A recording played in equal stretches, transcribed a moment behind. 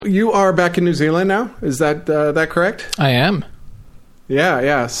You are back in New Zealand now. Is that correct? I am.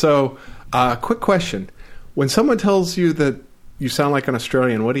 Yeah. So, quick question: when someone tells you that you sound like an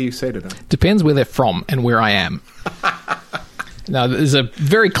Australian, what do you say to them? Depends where they're from and where I am. Now, there's a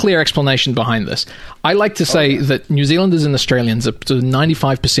very clear explanation behind this. I like to say that New Zealanders and Australians are to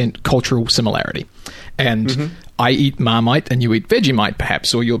 95% cultural similarity. And I eat Marmite and you eat Vegemite,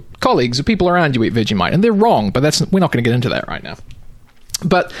 perhaps, or your colleagues or people around you eat Vegemite. And they're wrong, but we're not going to get into that right now.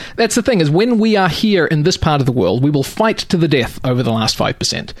 But that's the thing, is when we are here in this part of the world, we will fight to the death over the last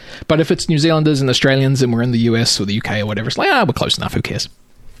 5%. But if it's New Zealanders and Australians and we're in the US or the UK or whatever, it's like, we're close enough, who cares?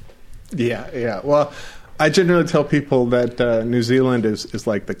 Yeah. Well, I generally tell people that New Zealand is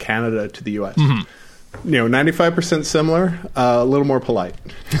like the Canada to the US. 95% similar, a little more polite.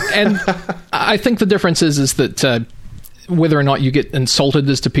 And I think the difference is that whether or not you get insulted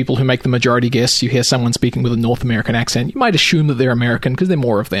as to people who make the majority guess, you hear someone speaking with a North American accent, you might assume that they're American because there are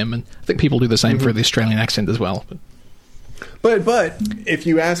more of them, and I think people do the same for the Australian accent as well. But if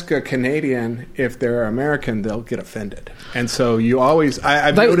you ask a Canadian if they're American, they'll get offended. And so you always...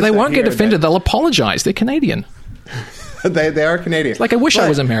 They won't get offended. They'll apologize. They're Canadian. They are Canadian. Like, I wish I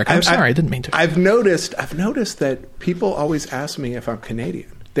was American. I'm sorry, I didn't mean to. I've noticed that people always ask me if I'm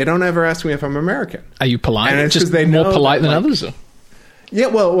Canadian. They don't ever ask me if I'm American. Are you polite? And it's just they more know polite that, than others? Or? Yeah,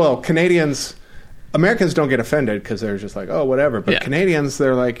 well, Americans don't get offended because they're just like, oh, whatever. But Canadians,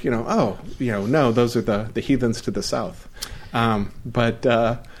 they're like, no, those are the heathens to the south.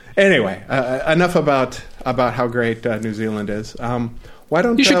 Anyway, enough about how great New Zealand is. Why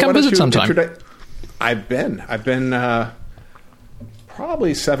don't you should come visit sometime? I've been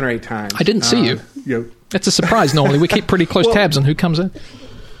probably 7 or 8 times. I didn't see you. That's a surprise. Normally, we keep pretty close tabs on who comes in.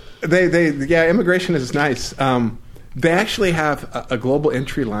 Immigration is nice. They actually have a global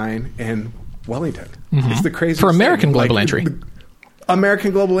entry line in Wellington. It's the craziest for American thing. global entry.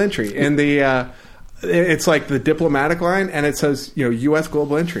 American global entry, and it's like the diplomatic line, and it says U.S.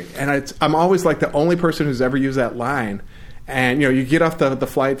 global entry, and I'm always like the only person who's ever used that line. And you get off the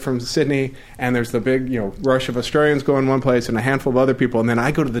flight from Sydney, and there's the big rush of Australians going one place, and a handful of other people, and then I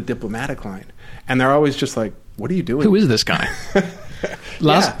go to the diplomatic line, and they're always just like, "What are you doing? Who is this guy?"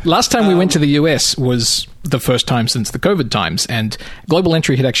 Last time we went to the US was the first time since the COVID times, and global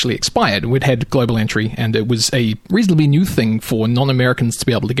entry had actually expired. We'd had global entry, and it was a reasonably new thing for non-Americans to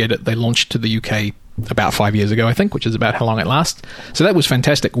be able to get it. They launched to the UK about 5 years ago, I think, which is about how long it lasts. So that was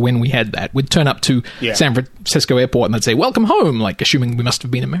fantastic when we had that. We'd turn up to San Francisco airport and they'd say, "Welcome home," like assuming we must have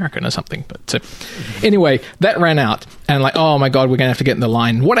been American or something. But anyway, that ran out, and like, oh my God, we're going to have to get in the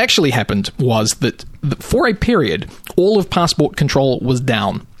line. What actually happened was that for a period, all of passport control was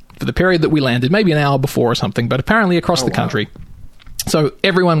down for the period that we landed, maybe an hour before or something, but apparently across the country. So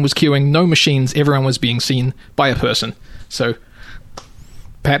everyone was queuing, no machines, everyone was being seen by a person. So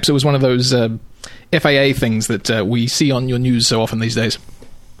perhaps it was one of those FAA things that we see on your news so often these days.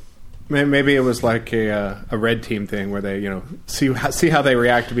 Maybe it was like a red team thing where they see how they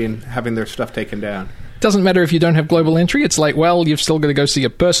react to having their stuff taken down. Doesn't matter if you don't have global entry. It's like, well, you've still got to go see a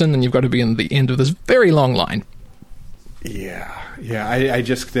person, and you've got to be in the end of this very long line. Yeah. I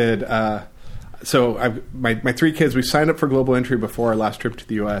just did. So my 3 kids, we signed up for global entry before our last trip to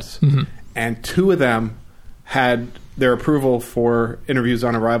the U.S., and 2 of them had their approval for interviews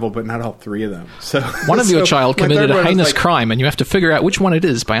on arrival, but not all 3 of them. So one of your child committed a heinous crime, and you have to figure out which one it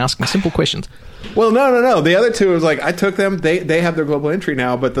is by asking simple questions. Well, no. The other 2 was like, I took them. They have their global entry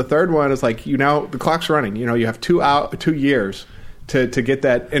now, but the third one is like, the clock's running. You have 2 years to get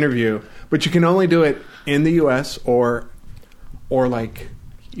that interview, but you can only do it in the U.S. or like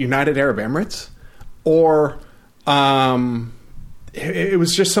United Arab Emirates, or it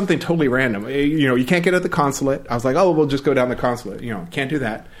was just something totally random. You can't get at the consulate. I was like, oh, we'll just go down the consulate. Can't do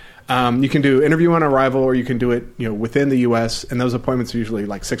that. You can do interview on arrival, or you can do it, within the U.S., and those appointments are usually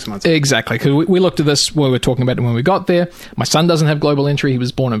like 6 months. Exactly, because we looked at this when we were talking about it when we got there. My son doesn't have global entry. He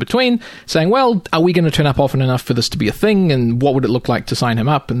was born in between, saying, well, are we going to turn up often enough for this to be a thing, and what would it look like to sign him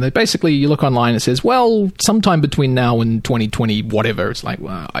up? And basically, you look online, it says, well, sometime between now and 2020, whatever. It's like,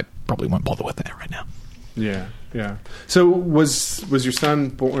 well, I probably won't bother with that right now. Yeah. So was your son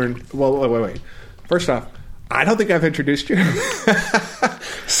born... Well, wait. First off, I don't think I've introduced you.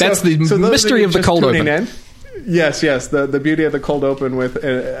 That's the mystery of the cold open. Yes. The beauty of the cold open with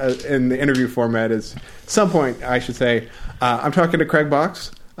in the interview format is, at some point, I should say, I'm talking to Craig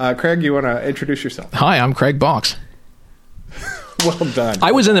Box. Craig, you want to introduce yourself? Hi, I'm Craig Box. Well done.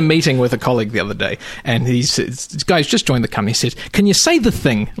 I was in a meeting with a colleague the other day, and he said, this guy's just joined the company. He said, can you say the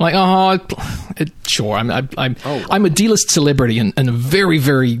thing? Like, sure. I'm a D-list celebrity in very,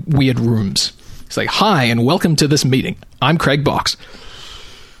 very weird rooms. It's like, hi, and welcome to this meeting. I'm Craig Box.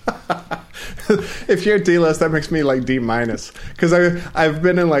 If you're D-list, that makes me like D-, because I've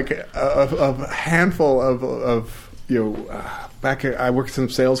been in like a handful of I worked some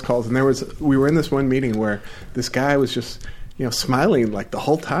sales calls, and we were in this one meeting where this guy was just smiling like the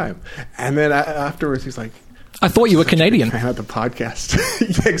whole time, and then afterwards he's like, I thought you were Canadian. Fan of the podcast.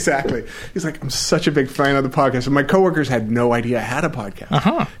 Yeah, exactly. He's like, I'm such a big fan of the podcast. And my coworkers had no idea I had a podcast.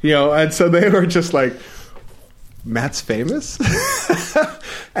 Uh-huh. And so they were just like, Matt's famous?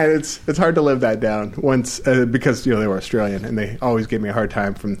 And it's hard to live that down once because they were Australian, and they always gave me a hard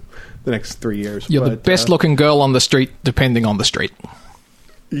time from the next 3 years. You're the best looking girl on the street, depending on the street.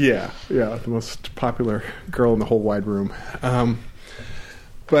 Yeah, the most popular girl in the whole wide room.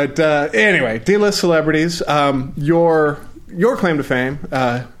 But anyway, D-list celebrities. Your claim to fame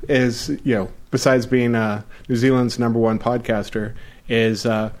is, besides being New Zealand's #1 podcaster, is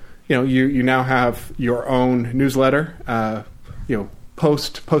you now have your own newsletter.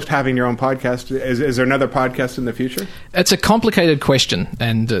 Post having your own podcast. Is there another podcast in the future? It's a complicated question,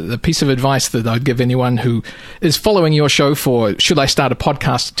 and the piece of advice that I'd give anyone who is following your show for should I start a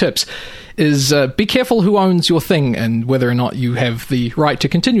podcast tips is be careful who owns your thing and whether or not you have the right to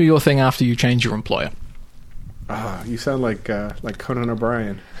continue your thing after you change your employer. You sound like Conan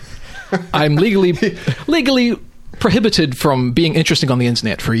O'Brien. I'm legally prohibited from being interesting on the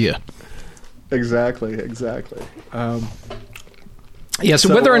internet for a year. Exactly. Yeah,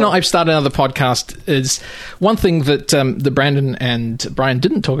 so whether or not I've started another podcast is one thing that Brandon and Brian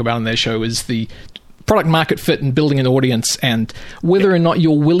didn't talk about on their show is the product market fit and building an audience, and whether or not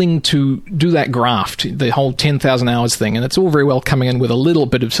you're willing to do that graft, the whole 10,000 hours thing. And it's all very well coming in with a little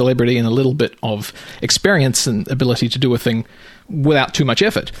bit of celebrity and a little bit of experience and ability to do a thing without too much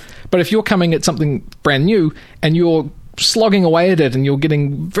effort. But if you're coming at something brand new and you're slogging away at it and you're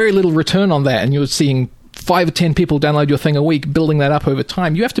getting very little return on that, and you're seeing 5 or 10 people download your thing a week, building that up over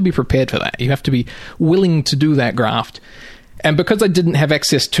time, you have to be prepared for that. You have to be willing to do that graft. And because I didn't have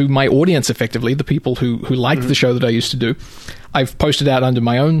access to my audience effectively, the people who liked the show that I used to do, I've posted out under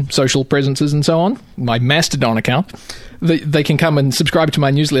my own social presences and so on, my Mastodon account. They can come and subscribe to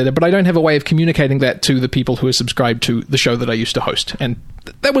my newsletter, but I don't have a way of communicating that to the people who are subscribed to the show that I used to host. And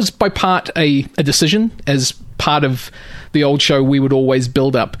that was by part a decision. As part of the old show, we would always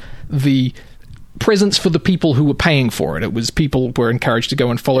build up the presence for the people who were paying for it. It was people were encouraged to go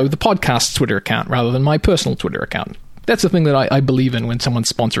and follow the podcast's Twitter account rather than my personal Twitter account. That's the thing that I believe in when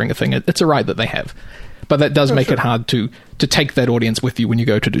someone's sponsoring a thing. It's a right that they have. But that does make it hard to take that audience with you when you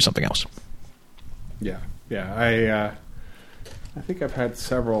go to do something else. Yeah. I think I've had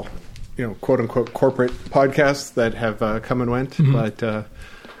several, quote unquote corporate podcasts that have come and went. Mm-hmm.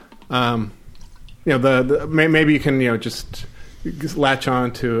 But maybe you can just latch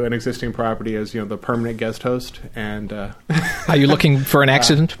on to an existing property as the permanent guest host. And are you looking for an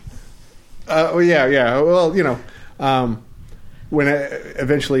accident? Yeah. Well, when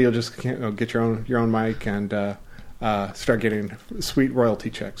eventually you'll just get your own mic and start getting sweet royalty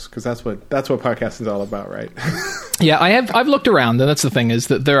checks, because that's what podcasting is all about, right? Yeah, I've looked around, and that's the thing, is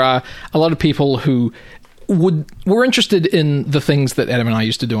that there are a lot of people who were interested in the things that Adam and I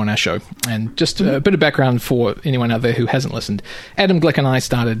used to do on our show. And just a bit of background for anyone out there who hasn't listened. Adam Glick and I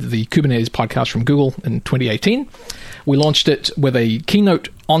started the Kubernetes podcast from Google in 2018. We launched it with a keynote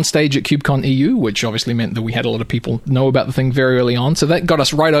on stage at KubeCon EU, which obviously meant that we had a lot of people know about the thing very early on. So that got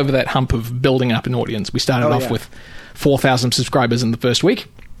us right over that hump of building up an audience. We started off with 4,000 subscribers in the first week.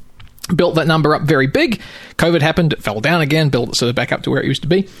 Built that number up very big. COVID happened. It fell down again. Built it sort of back up to where it used to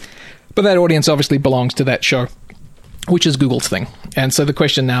be. But that audience obviously belongs to that show, which is Google's thing. And so the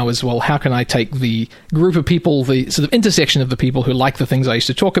question now is, well, how can I take the group of people, the sort of intersection of the people who like the things I used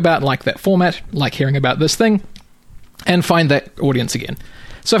to talk about, like that format, like hearing about this thing, and find that audience again?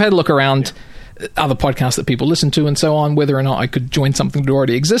 So I've had a look around other podcasts that people listen to and so on, whether or not I could join something that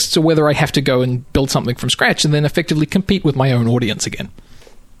already exists, or whether I have to go and build something from scratch and then effectively compete with my own audience again.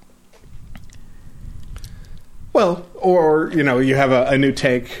 Well, or, you have a new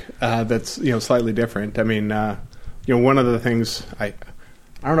take that's, slightly different. I mean, one of the things, I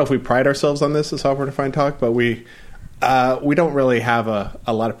don't know if we pride ourselves on this as Software Defined Talk, but we don't really have a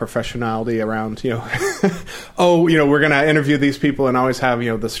lot of professionality around, we're going to interview these people and always have,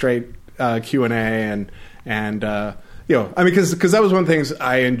 the straight Q&A and because that was one of the things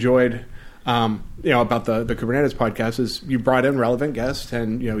I enjoyed, about the Kubernetes podcast is you brought in relevant guests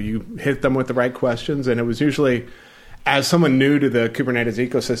and, you hit them with the right questions. And it was usually, as someone new to the Kubernetes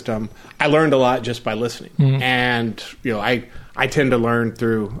ecosystem, I learned a lot just by listening. Mm-hmm. And, I tend to learn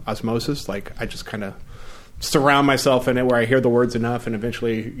through osmosis. Like, I just kind of surround myself in it where I hear the words enough and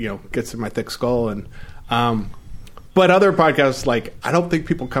eventually, gets in my thick skull. And, But other podcasts, like, I don't think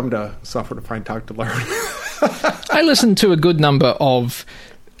people come to Software Defined Talk to learn. I listen to a good number of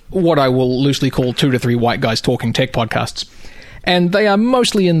what I will loosely call 2 to 3 white guys talking tech podcasts. And they are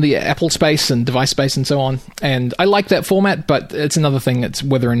mostly in the Apple space and device space and so on. And I like that format, but it's another thing. It's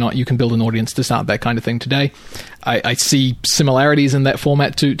whether or not you can build an audience to start that kind of thing today. I see similarities in that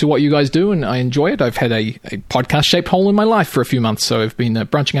format to what you guys do, and I enjoy it. I've had a podcast-shaped hole in my life for a few months, so I've been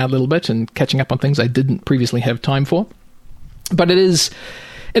branching out a little bit and catching up on things I didn't previously have time for. But it's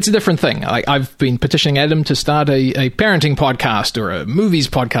a different thing. I've been petitioning Adam to start a parenting podcast or a movies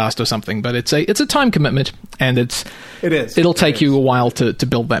podcast or something, but it's a time commitment, and it'll take you a while to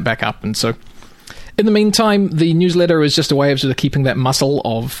build that back up. And so in the meantime, the newsletter is just a way of sort of keeping that muscle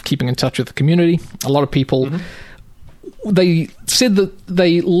of keeping in touch with the community. A lot of people, they said that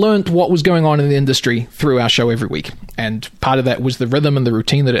they learnt what was going on in the industry through our show every week. And part of that was the rhythm and the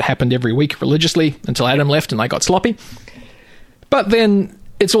routine that it happened every week religiously until Adam left and I got sloppy. But then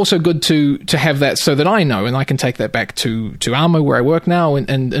it's also good to have that so that I know, and I can take that back to Armour, where I work now,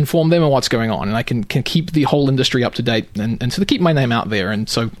 and inform them of what's going on, and I can keep the whole industry up to date, and so to keep my name out there, and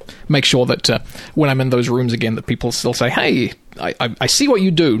so make sure that when I'm in those rooms again, that people still say, hey, I see what you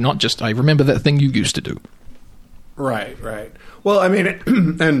do, not just I remember that thing you used to do. Right. Well, I mean,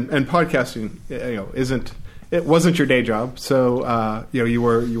 and podcasting, it wasn't your day job, so you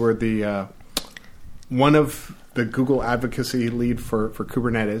were the one of the Google advocacy lead for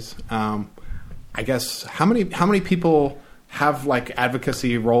Kubernetes. I guess how many people have like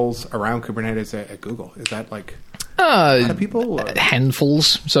advocacy roles around Kubernetes at Google? Is that like a lot of people? Or?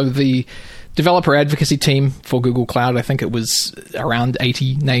 Handfuls. So the developer advocacy team for Google Cloud, I think it was around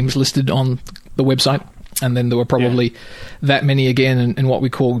 80 names listed on the website. And then there were probably that many again in what we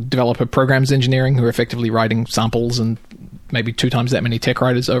call developer programs engineering, who are effectively writing samples, and maybe 2 times that many tech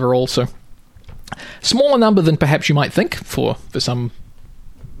writers overall. So smaller number than perhaps you might think for some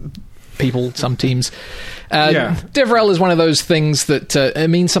people, some teams. DevRel is one of those things that it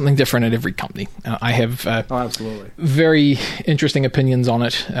means something different at every company. I have absolutely very interesting opinions on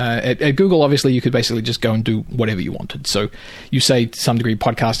it. At Google, obviously, you could basically just go and do whatever you wanted. So you say to some degree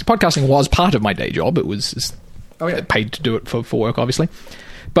podcasting. Podcasting was part of my day job. It was paid to do it for work, obviously.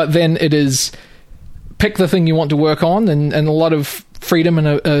 But then it is pick the thing you want to work on, and a lot of freedom and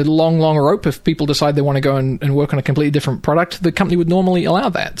a long rope. If people decide they want to go and work on a completely different product, the company would normally allow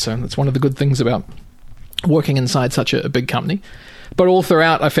that. So that's one of the good things about working inside such a big company. But all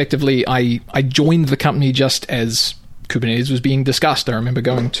throughout, effectively, I joined the company just as Kubernetes was being discussed. I remember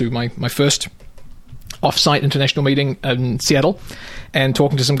going to my first off-site international meeting in Seattle and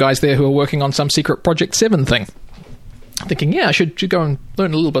talking to some guys there who were working on some secret Project 7 thing. Thinking, I should go and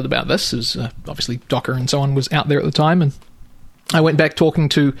learn a little bit about this, as obviously Docker and so on was out there at the time. And I went back talking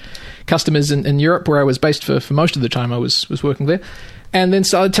to customers in Europe, where I was based for most of the time I was working there, and then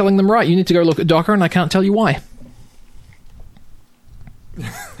started telling them, right, you need to go look at Docker, and I can't tell you why.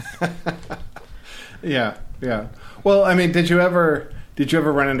 Yeah. Well, I mean, did you ever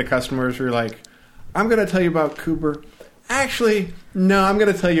run into customers who are like, I'm going to tell you about Kuber. Actually, no, I'm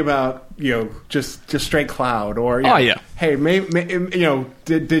going to tell you about, just straight cloud, or hey,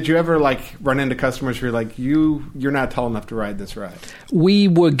 did you ever like run into customers who are like, you're not tall enough to ride this ride? We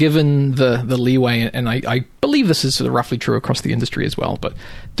were given the leeway, and I believe this is sort of roughly true across the industry as well, but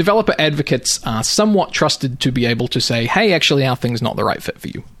developer advocates are somewhat trusted to be able to say, hey, actually our thing's not the right fit for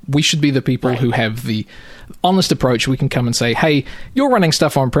you. We should be the people who have the honest approach. We can come and say, hey, you're running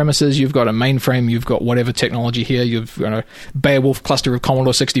stuff on premises, you've got a mainframe, you've got whatever technology here, you've got a Beowulf cluster of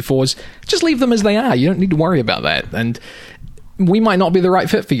Commodore 64s, just leave them as they are. You don't need to worry about that. And we might not be the right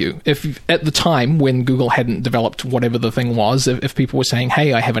fit for you. If at the time when Google hadn't developed whatever the thing was, if people were saying,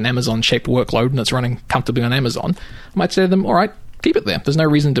 hey, I have an Amazon-shaped workload and it's running comfortably on Amazon, I might say to them, all right, keep it there. There's no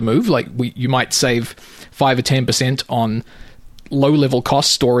reason to move. Like you might save 5 or 10% on low-level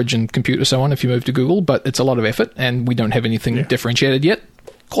cost, storage and compute or so on if you move to Google, but it's a lot of effort and we don't have anything differentiated yet.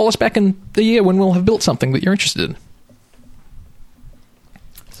 Call us back in the year when we'll have built something that you're interested in.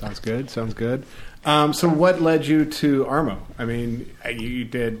 Sounds good. So what led you to Armo? I mean, you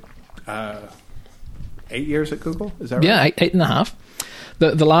did 8 years at Google, is that right? Yeah, 8.5.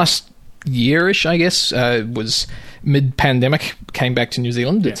 The last year-ish, I guess, was mid-pandemic, came back to New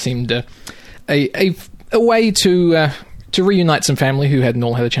Zealand. It seemed a way to reunite some family who hadn't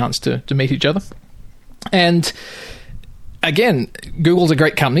all had a chance to meet each other. And again, Google's a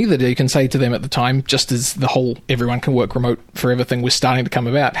great company that you can say to them at the time, just as the whole everyone can work remote forever thing was starting to come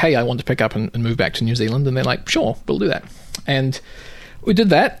about, hey, I want to pick up and move back to New Zealand. And they're like, sure, we'll do that. And we did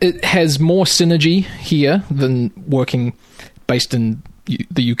that. It has more synergy here than working based in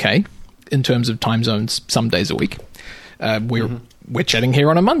the UK in terms of time zones some days a week. We're chatting here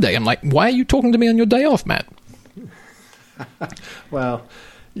on a Monday. I'm like, why are you talking to me on your day off, Matt? Well,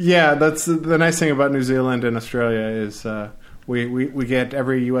 yeah, that's the nice thing about New Zealand and Australia is we get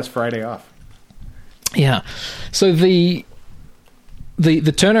every U.S. Friday off. Yeah. So the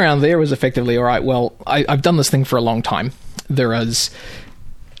turnaround there was effectively, all right, well, I've done this thing for a long time. There is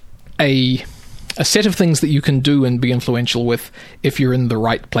a set of things that you can do and be influential with if you're in the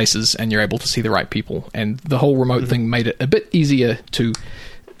right places and you're able to see the right people. And the whole remote thing made it a bit easier to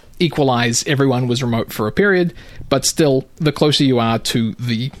equalize. Everyone was remote for a period, but still, the closer you are to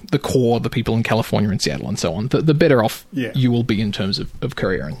the core, the people in California and Seattle and so on, the better off you will be in terms of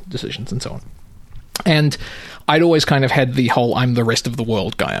career and decisions and so on. And I'd always kind of had the whole I'm the rest of the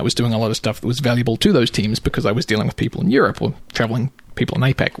world guy. I was doing a lot of stuff that was valuable to those teams because I was dealing with people in Europe or traveling people in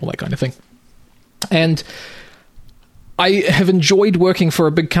APAC, all that kind of thing. And I have enjoyed working for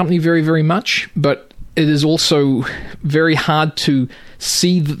a big company very, very much, but it is also very hard to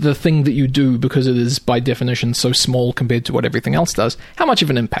see the thing that you do because it is by definition so small compared to what everything else does, how much of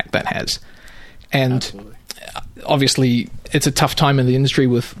an impact that has. And Absolutely. Obviously, it's a tough time in the industry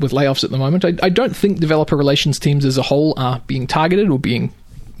with layoffs at the moment. I don't think developer relations teams as a whole are being targeted or being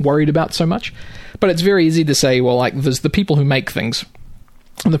worried about so much. But it's very easy to say, well, like, there's the people who make things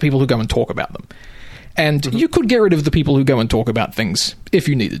and the people who go and talk about them. And you could get rid of the people who go and talk about things if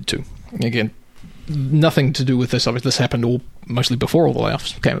you needed to. Again, nothing to do with this. Obviously, this happened mostly before all the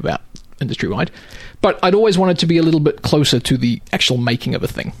layoffs came about industry-wide. But I'd always wanted to be a little bit closer to the actual making of a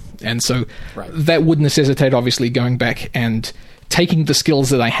thing. And so that would necessitate, obviously, going back and taking the skills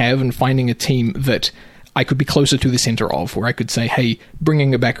that I have and finding a team that I could be closer to the center of, where I could say, hey,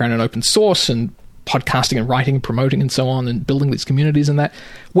 bringing a background in open source and podcasting and writing and promoting and so on and building these communities and that,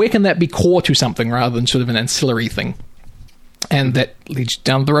 where can that be core to something rather than sort of an ancillary thing? And that leads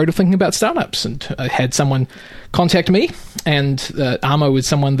down the road of thinking about startups. And I had someone contact me, and Armo was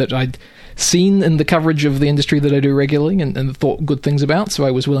someone that I'd seen in the coverage of the industry that I do regularly and thought good things about, so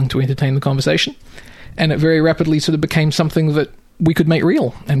I was willing to entertain the conversation. And it very rapidly sort of became something that we could make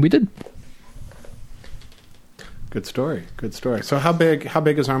real, and we did. Good story. So how big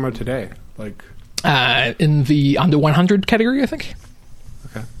is Armo today? Like in the under 100 category, I think.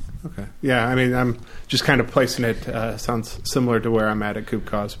 Okay. Yeah, I mean, I'm just kind of placing it. Sounds similar to where I'm at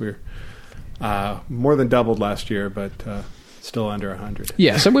KubeCos. We're more than doubled last year, but still under 100.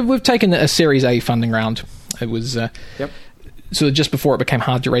 Yeah, so we've taken a Series A funding round. It was sort of just before it became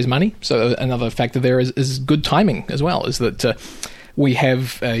hard to raise money. So another factor there is good timing as well, is that we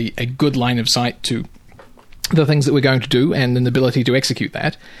have a good line of sight to the things that we're going to do and an ability to execute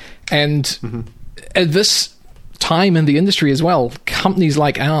that. And at this time in the industry as well, companies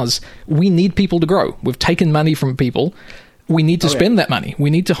like ours, we need people to grow. We've taken money from people. We need to spend that money. We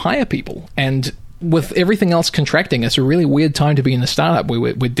need to hire people. And with everything else contracting, it's a really weird time to be in a startup where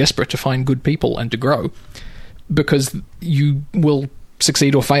we're desperate to find good people and to grow, because you will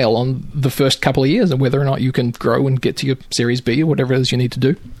succeed or fail on the first couple of years and whether or not you can grow and get to your Series B or whatever it is you need to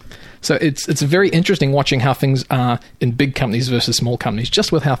do. So it's very interesting watching how things are in big companies versus small companies,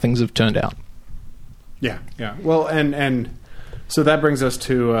 just with how things have turned out. Yeah. Well, and so that brings us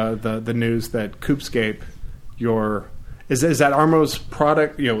to the news that Kubescape, is that Armo's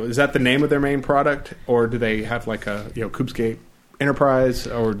product? Is that the name of their main product, or do they have like a Kubescape Enterprise,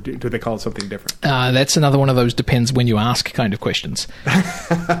 or do they call it something different? That's another one of those depends when you ask kind of questions.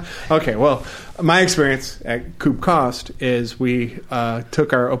 Okay. Well, my experience at KubeCost is we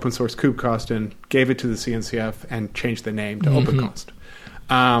took our open source KubeCost and gave it to the CNCF and changed the name to OpenCost.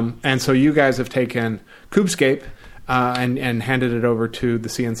 And so you guys have taken Kubescape and handed it over to the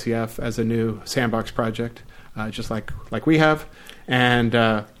CNCF as a new sandbox project, just like we have. And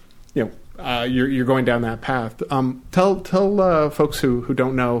you're going down that path. Tell folks who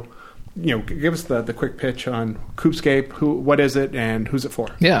don't know, give us the quick pitch on Kubescape. What is it and who's it for?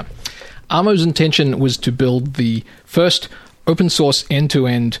 Yeah, Armo's intention was to build the first open source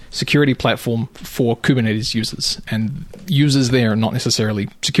end-to-end security platform for Kubernetes users. And users there are not necessarily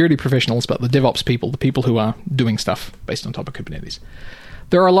security professionals, but the DevOps people, the people who are doing stuff based on top of Kubernetes.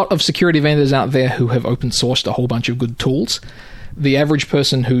 There are a lot of security vendors out there who have open sourced a whole bunch of good tools. The average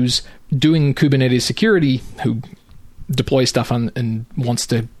person who's doing Kubernetes security, who deploys stuff and wants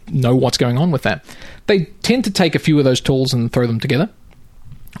to know what's going on with that, they tend to take a few of those tools and throw them together.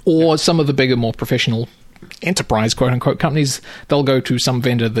 Or some of the bigger, more professional enterprise, quote-unquote, companies, they'll go to some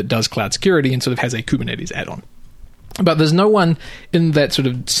vendor that does cloud security and sort of has a Kubernetes add-on. But there's no one in that sort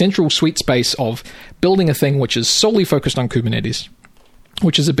of central sweet space of building a thing which is solely focused on Kubernetes,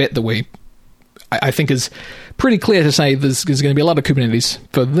 which is a bet that I think is pretty clear to say there's going to be a lot of Kubernetes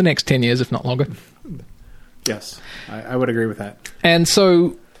for the next 10 years, if not longer. Yes, I would agree with that. And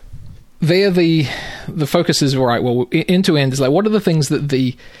so there the focus is, all right, well, end to end is like, what are the things that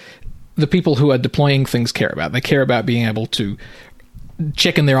the people who are deploying things care about? They care about being able to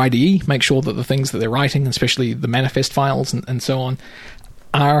check in their IDE, make sure that the things that they're writing, especially the manifest files and so on,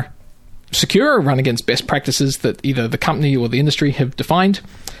 are secure, run against best practices that either the company or the industry have defined.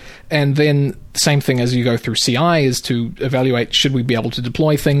 And then the same thing as you go through CI is to evaluate, should we be able to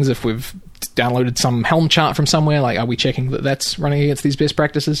deploy things if we've downloaded some Helm chart from somewhere? Like, are we checking that that's running against these best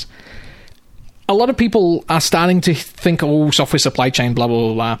practices? A lot of people are starting to think, oh, software supply chain, blah, blah,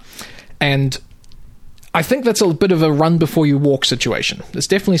 blah, blah. And I think that's a bit of a run before you walk situation. It's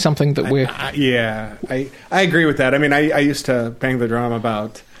definitely something that we're... I agree with that. I mean, I used to bang the drum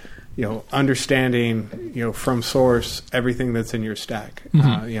about, understanding, from source, everything that's in your stack.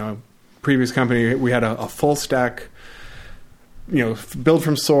 Mm-hmm. Previous company, we had a full stack, build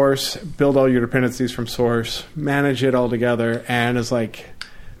from source, build all your dependencies from source, manage it all together. And it's like,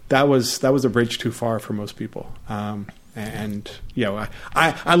 that was a bridge too far for most people. And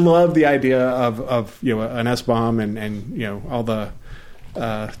I love the idea of an SBOM and all the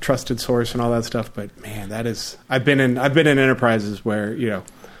trusted source and all that stuff. But man, I've been in enterprises where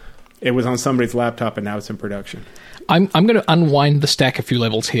it was on somebody's laptop and now it's in production. I'm going to unwind the stack a few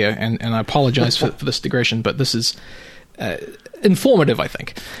levels here, and I apologize for this digression, but this is informative, I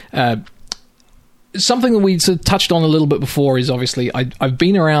think. Something that we sort of touched on a little bit before is obviously I've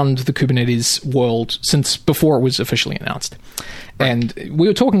been around the Kubernetes world since before it was officially announced. Right. And we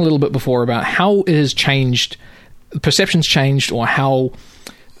were talking a little bit before about how it has changed, perceptions changed, or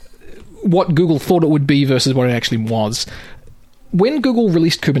what Google thought it would be versus what it actually was. When Google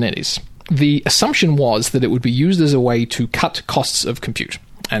released Kubernetes, the assumption was that it would be used as a way to cut costs of compute.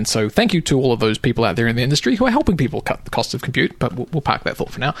 And so thank you to all of those people out there in the industry who are helping people cut the cost of compute, but we'll park that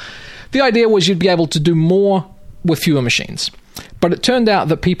thought for now. The idea was you'd be able to do more with fewer machines. But it turned out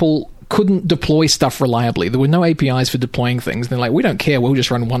that people couldn't deploy stuff reliably. There were no APIs for deploying things. They're like, we don't care. We'll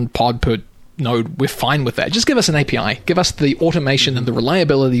just run one pod per node. We're fine with that. Just give us an API. Give us the automation and the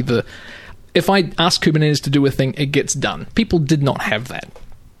reliability. If I ask Kubernetes to do a thing, it gets done. People did not have that.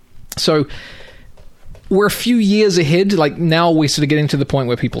 So we're a few years ahead. Like now we're sort of getting to the point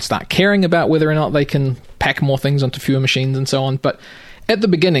where people start caring about whether or not they can pack more things onto fewer machines and so on. But at the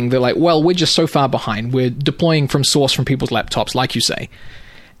beginning, they're like, well, we're just so far behind. We're deploying from source from people's laptops, like you say.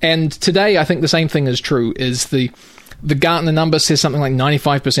 And today, I think the same thing is true, is the Gartner number says something like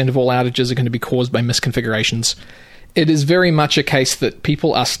 95% of all outages are going to be caused by misconfigurations. It is very much a case that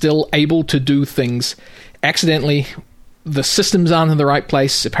people are still able to do things accidentally. The systems aren't in the right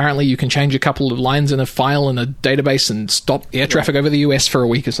place. Apparently, you can change a couple of lines in a file in a database and stop air traffic over the US for a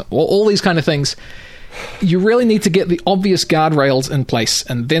week or something. All these kind of things. You really need to get the obvious guardrails in place,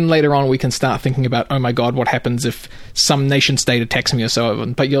 and then later on we can start thinking about, oh my god, what happens if some nation state attacks me or so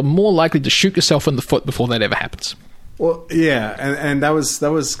on. But you're more likely to shoot yourself in the foot before that ever happens. Well, yeah, and that was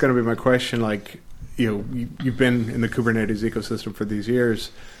going to be my question. Like, you've been in the Kubernetes ecosystem for these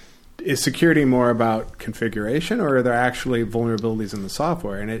years. Is security more about configuration, or are there actually vulnerabilities in the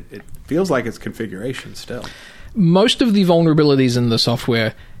software? And it feels like it's configuration still. Most of the vulnerabilities in the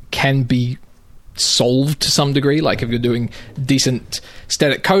software can be solved to some degree, like if you're doing decent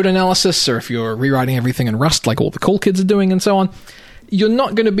static code analysis, or if you're rewriting everything in Rust like all the cool kids are doing and so on. You're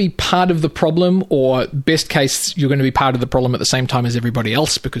not going to be part of the problem, or best case, you're going to be part of the problem at the same time as everybody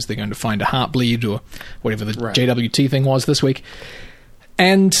else because they're going to find a Heartbleed or whatever the JWT thing was this week.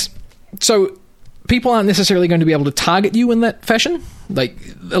 And so people aren't necessarily going to be able to target you in that fashion. Like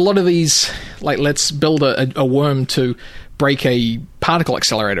a lot of these, like let's build a worm to break a particle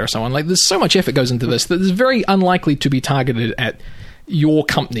accelerator or so on. Like there's so much effort goes into this that it's very unlikely to be targeted at your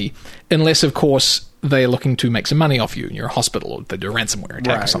company unless, of course, they're looking to make some money off you and you're a hospital, or they do a ransomware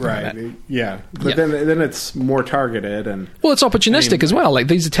attack or something like that. Yeah. But then it's more targeted. And well, it's opportunistic as well. Like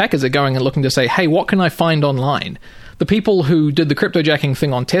these attackers are going and looking to say, hey, what can I find online? The people who did the cryptojacking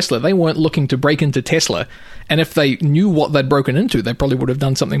thing on Tesla, they weren't looking to break into Tesla. And if they knew what they'd broken into, they probably would have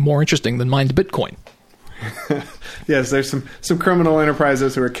done something more interesting than mined Bitcoin. Yes, there's some criminal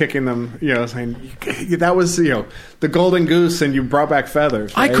enterprises who are kicking them, saying that was, the golden goose and you brought back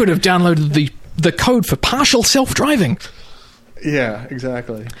feathers. Right? I could have downloaded the code for partial self-driving. Yeah,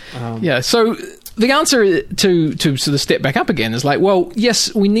 exactly. So the answer to sort of step back up again is like, well,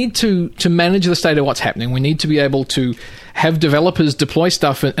 yes, we need to manage the state of what's happening. We need to be able to have developers deploy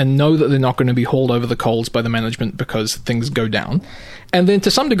stuff and know that they're not going to be hauled over the coals by the management because things go down. And then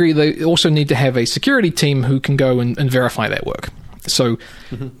to some degree, they also need to have a security team who can go and verify that work. So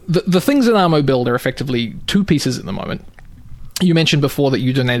the things in Armo build are effectively two pieces at the moment. You mentioned before that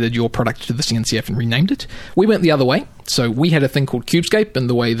you donated your product to the CNCF and renamed it. We went the other way. So we had a thing called Kubescape, in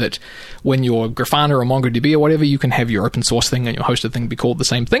the way that when you're Grafana or MongoDB or whatever, you can have your open source thing and your hosted thing be called the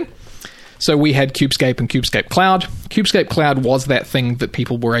same thing. So we had Kubescape and Kubescape Cloud. Kubescape Cloud was that thing that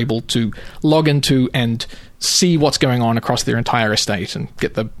people were able to log into and see what's going on across their entire estate and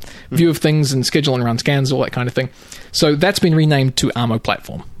get the view of things and schedule and run scans, all that kind of thing. So that's been renamed to Armo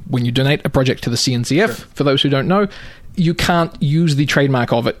Platform. When you donate a project to the CNCF, for those who don't know, you can't use the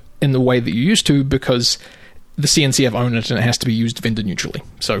trademark of it in the way that you used to, because the CNCF own it and it has to be used vendor neutrally.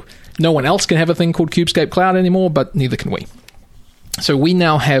 So no one else can have a thing called Kubescape Cloud anymore, but neither can we. So we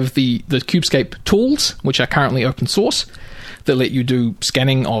now have the Kubescape tools, which are currently open source, that let you do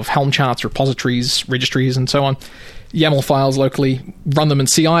scanning of Helm charts, repositories, registries, and so on. YAML files locally, run them in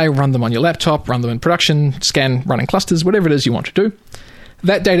CI, run them on your laptop, run them in production, scan running clusters, whatever it is you want to do.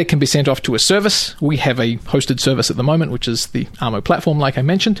 That data can be sent off to a service. We have a hosted service at the moment, which is the Armo Platform, like I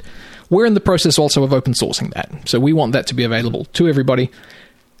mentioned. We're in the process also of open sourcing that. So we want that to be available to everybody.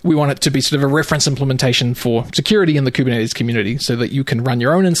 We want it to be sort of a reference implementation for security in the Kubernetes community, so that you can run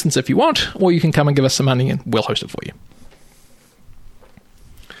your own instance if you want, or you can come and give us some money and we'll host it for you.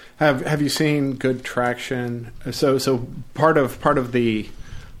 Have you seen good traction? So part of the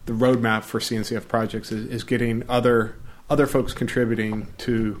roadmap for CNCF projects is getting other folks contributing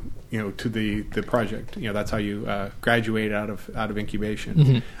to the project. That's how you graduate out of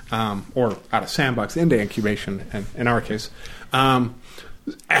incubation, or out of sandbox into incubation. In our case,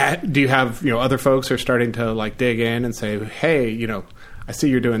 do you have other folks are starting to dig in and say, hey, I see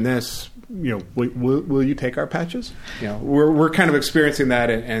you're doing this. Will you take our patches? We're kind of experiencing that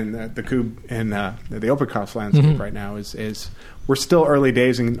in the Kube and the OpenCOS landscape right now. Is we're still early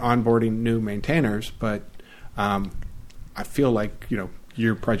days in onboarding new maintainers, but I feel like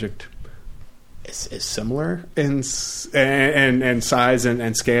your project is similar in size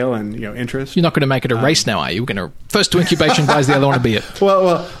and scale and interest. You're not going to make it a race now, are you? We're going to first to incubation guys, the other one to be it.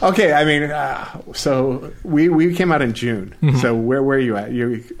 Well, okay. I mean, so we came out in June. So where are you at?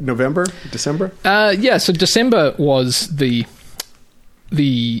 You November, December? Yeah. So December was the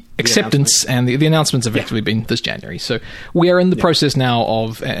acceptance, and the announcements have actually been this January. So we are in the process now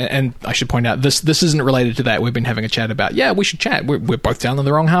of, and I should point out, this isn't related to that. We've been having a chat about, we should chat. We're both down in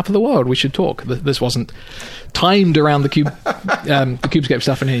the wrong half of the world. We should talk. This wasn't timed around the Kubescape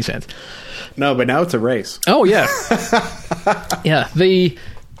stuff in any sense. No, but now it's a race. Oh, yeah. Yeah.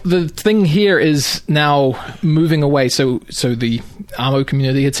 The thing here is now moving away. So the Armo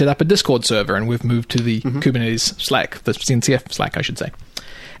community had set up a Discord server, and we've moved to the Kubernetes Slack, the CNCF Slack, I should say.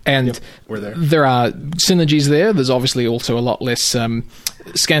 And we're there. There are synergies there. There's obviously also a lot less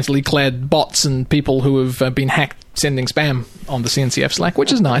scantily clad bots and people who have been hacked sending spam on the CNCF Slack,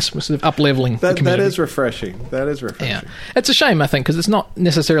 which is nice. We're sort of up-leveling the community. That is refreshing. Yeah. It's a shame, I think, because it's not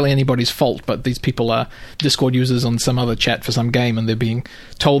necessarily anybody's fault, but these people are Discord users on some other chat for some game, and they're being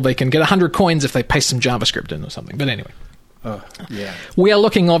told they can get 100 coins if they paste some JavaScript in or something. But anyway. We are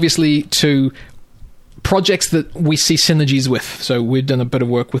looking, obviously, to projects that we see synergies with. So we've done a bit of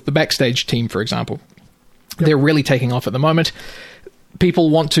work with the Backstage team, for example. They're really taking off at the moment. People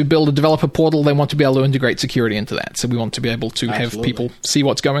want to build a developer portal. They want to be able to integrate security into that. So we want to be able to have people see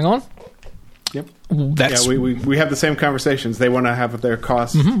what's going on. Yep. We have the same conversations. They want to have their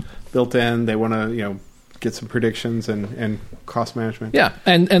costs built in. They want to get some predictions and cost management. Yeah,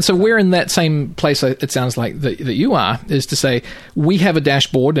 and so we're in that same place, it sounds like, that you are, is to say we have a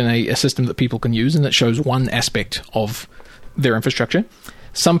dashboard and a system that people can use, and it shows one aspect of their infrastructure.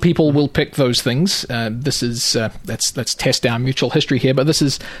 Some people will pick those things. This is let's test our mutual history here, but this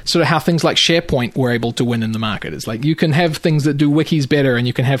is sort of how things like SharePoint were able to win in the market. It's like you can have things that do wikis better, and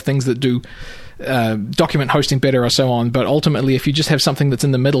you can have things that do document hosting better, or so on. But ultimately, if you just have something that's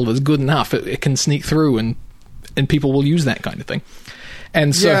in the middle that's good enough, it can sneak through, and people will use that kind of thing.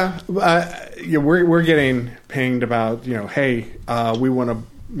 And so, we're getting pinged about hey, we want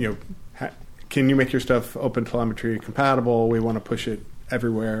to can you make your stuff OpenTelemetry compatible? We want to push it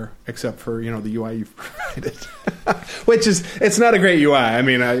everywhere except for the UI you've provided, which is it's not a great UI. I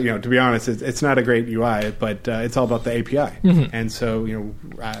mean, to be honest, it's not a great UI, but it's all about the API. And so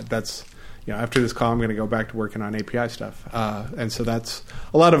that's after this call, I'm going to go back to working on API stuff, and so that's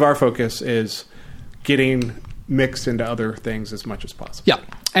a lot of our focus is getting mixed into other things as much as possible. Yeah,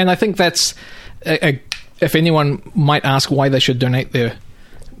 and I think that's if anyone might ask why they should donate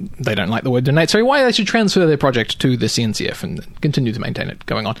they don't like the word donate, sorry, why they should transfer their project to the CNCF and continue to maintain it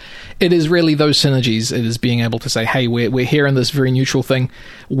going on. It is really those synergies. It is being able to say, hey, we're here in this very neutral thing.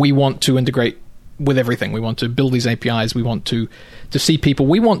 We want to integrate with everything. We want to build these APIs. We want to see people.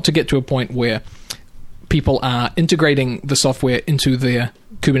 We want to get to a point where people are integrating the software into their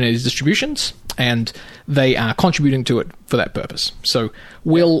Kubernetes distributions, and they are contributing to it for that purpose. So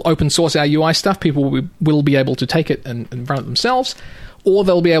we'll open source our UI stuff. People will be able to take it and run it themselves, or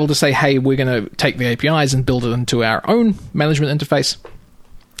they'll be able to say, hey, we're going to take the APIs and build it into our own management interface.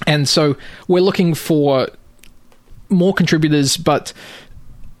 And so we're looking for more contributors, but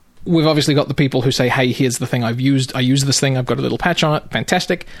we've obviously got the people who say, hey, here's the thing I use this thing, I've got a little patch on it,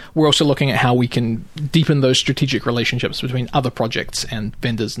 fantastic. We're also looking at how we can deepen those strategic relationships between other projects and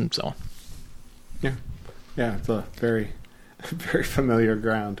vendors and so on. Yeah, it's a very, very familiar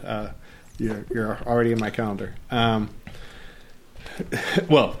ground. You're already in my calendar.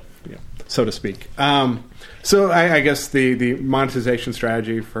 Well, yeah, so to speak. So I guess the monetization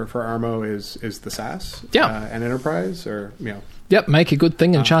strategy for Armo is the SaaS and enterprise, or Yep, make a good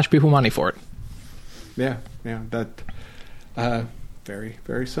thing and charge people money for it. Yeah, that very,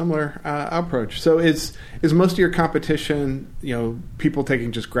 very similar approach. So is most of your competition, people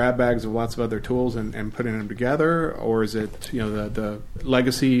taking just grab bags of lots of other tools and putting them together, or is it the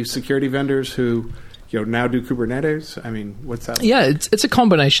legacy security vendors who now do Kubernetes? I mean, what's that? Yeah, it's a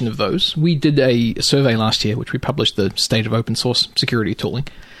combination of those. We did a survey last year, which we published, the State of Open Source Security Tooling.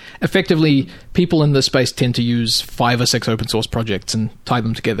 Effectively, people in this space tend to use 5 or 6 open source projects and tie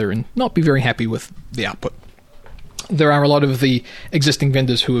them together and not be very happy with the output. There are a lot of the existing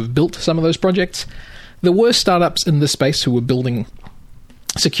vendors who have built some of those projects. There were startups in this space who were building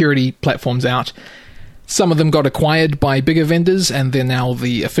security platforms out. Some of them got acquired by bigger vendors, and they're now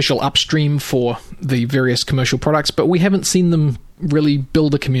the official upstream for the various commercial products, but we haven't seen them really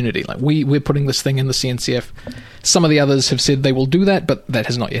build a community. Like we're putting this thing in the CNCF. Some of the others have said they will do that, but that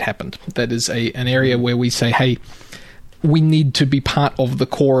has not yet happened. That is an area where we say, hey, we need to be part of the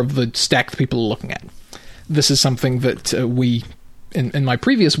core of the stack that people are looking at. This is something that we, in my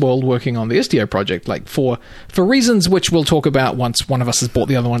previous world working on the Istio project, like for reasons which we'll talk about once one of us has bought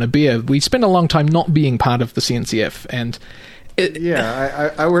the other one a beer, we spent a long time not being part of the CNCF. And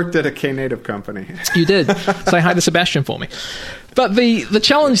I worked at a Knative company. You did. Say hi to Sebastian for me. But the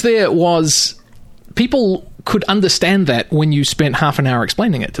challenge there was people could understand that when you spent half an hour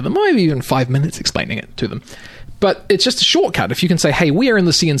explaining it to them, or maybe even 5 minutes explaining it to them. But it's just a shortcut. If you can say, hey, we are in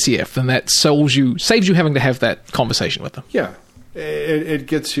the CNCF, then that saves you having to have that conversation with them. Yeah. It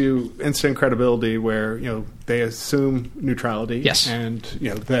gets you instant credibility where, they assume neutrality. Yes. And,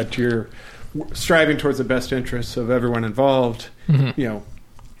 that you're striving towards the best interests of everyone involved, and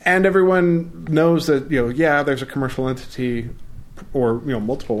everyone knows that, there's a commercial entity or,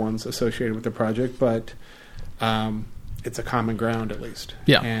 multiple ones associated with the project, but it's a common ground at least.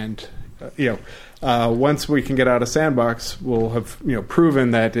 Yeah. And, once we can get out of sandbox, we'll have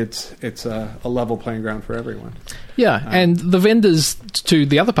proven that it's a level playing ground for everyone. Yeah, and the vendors, to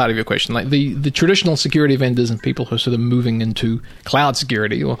the other part of your question, like the traditional security vendors and people who are sort of moving into cloud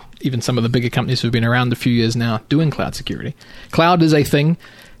security, or even some of the bigger companies who have been around a few years now doing cloud security. Cloud is a thing.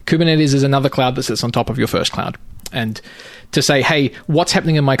 Kubernetes is another cloud that sits on top of your first cloud. And to say, hey, what's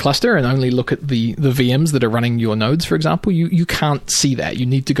happening in my cluster, and only look at the VMs that are running your nodes, for example, you can't see that. You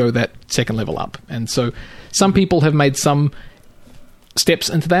need to go that second level up. And so some people have made some steps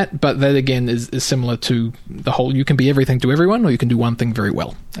into that, but that again is similar to the whole, you can be everything to everyone, or you can do one thing very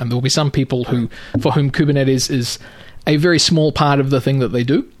well. And there will be some people for whom Kubernetes is a very small part of the thing that they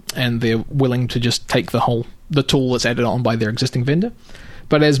do, and they're willing to just take the tool that's added on by their existing vendor.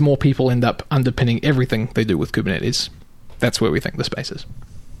 But as more people end up underpinning everything they do with Kubernetes, that's where we think the space is.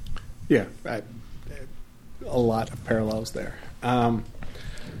 Yeah, a lot of parallels there.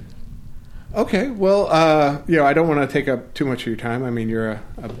 Okay, well, I don't want to take up too much of your time. I mean, you're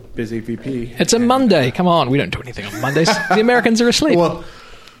a busy VP. It's a Monday. Come on, we don't do anything on Mondays. The Americans are asleep. Well,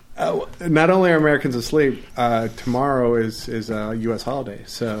 not only are Americans asleep, tomorrow is a U.S. holiday.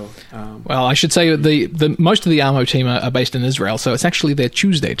 So, well, I should say the most of the Armo team are based in Israel, so it's actually their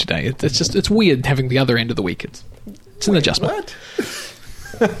Tuesday today. It's weird having the other end of the week. It's an adjustment.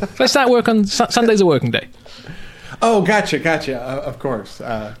 What? They start work on Sunday's a working day. Oh, gotcha. Of course,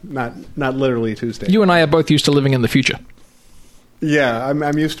 not literally Tuesday. You and I are both used to living in the future. Yeah,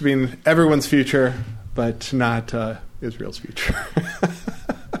 I'm used to being everyone's future, but not Israel's future.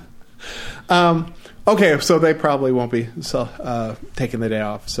 Okay, so they probably won't be taking the day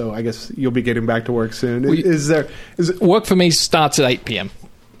off. So I guess you'll be getting back to work soon. Work for me starts at 8 p.m.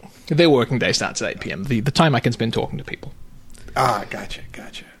 Their working day starts at 8 p.m. The time I can spend talking to people. Ah, gotcha.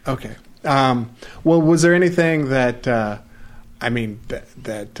 Okay. Well, was there anything that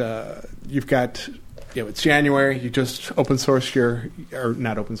you've got it's January. You just open sourced or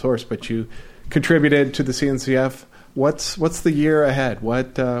not open source, but you contributed to the CNCF. What's the year ahead?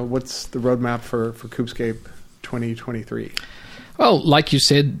 What's the roadmap for KubeScape 2023? Well, like you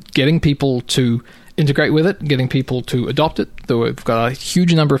said, getting people to integrate with it, getting people to adopt it. Though we've got a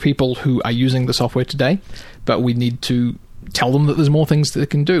huge number of people who are using the software today, but we need to tell them that there's more things that they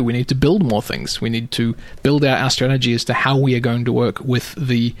can do. We need to build more things. We need to build out our strategy as to how we are going to work with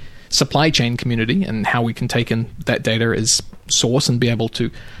the supply chain community and how we can take in that data as source and be able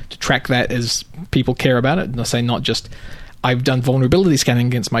to track that as people care about it. And I say not just I've done vulnerability scanning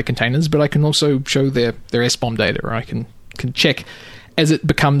against my containers, but I can also show their SBOM data, or I can check as it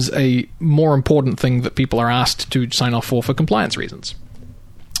becomes a more important thing that people are asked to sign off for compliance reasons.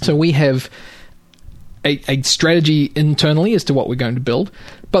 So we have a strategy internally as to what we're going to build,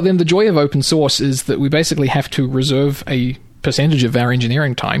 but then the joy of open source is that we basically have to reserve a percentage of our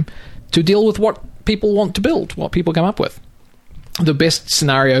engineering time to deal with what people want to build, what people come up with. The best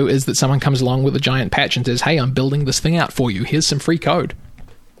scenario is that someone comes along with a giant patch and says, hey, I'm building this thing out for you. Here's some free code.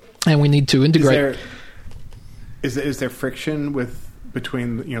 And we need to integrate. Is there friction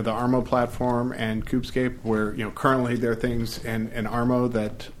between the Armo platform and KubeScape, where currently there are things in Armo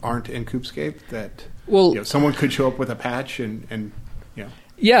that aren't in KubeScape that someone could show up with a patch and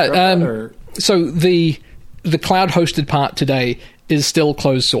so the cloud hosted part today is still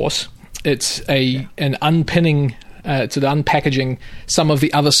closed source. It's an unpinning to the unpackaging some of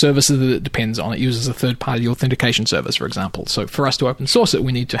the other services that it depends on. It uses a third-party authentication service, for example. So for us to open source it,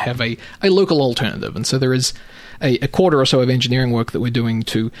 we need to have a local alternative. And so there is a quarter or so of engineering work that we're doing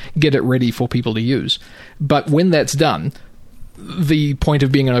to get it ready for people to use. But when that's done, the point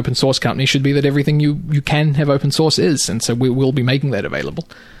of being an open source company should be that everything you can have open source is. And so we will be making that available.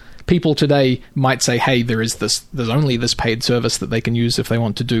 People today might say, hey, there's only this paid service that they can use if they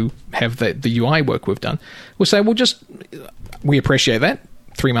want to have the UI work we've done. We'll say, we appreciate that.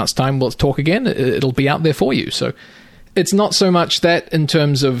 3 months' time, we'll talk again. It'll be out there for you. So it's not so much that in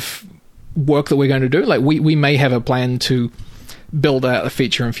terms of work that we're going to do. Like we may have a plan to build out a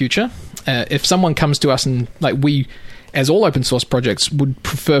feature in future. If someone comes to us and we, as all open source projects, would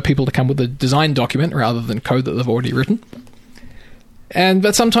prefer people to come with a design document rather than code that they've already written.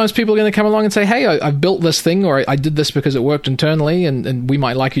 But sometimes people are going to come along and say, hey, I've built this thing, or I did this because it worked internally, and we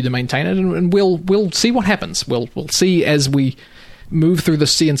might like you to maintain it, and we'll see what happens. We'll see as we move through the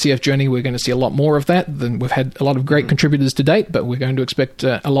CNCF journey. We're going to see a lot more of that. Then we've had a lot of great contributors to date, but we're going to expect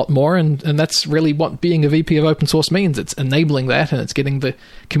a lot more, and that's really what being a VP of open source means. It's enabling that, and it's getting the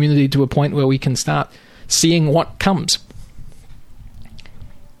community to a point where we can start seeing what comes.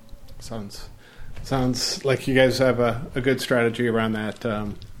 Sounds like you guys have a good strategy around that.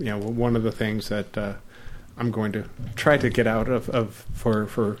 One of the things that I'm going to try to get out of for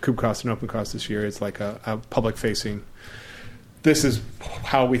KubeCost and OpenCost this year is like a public-facing. This is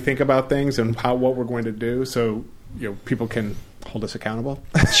how we think about things and what we're going to do, so people can hold us accountable.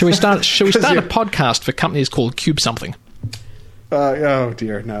 Should we start a podcast for companies called Cube Something? Oh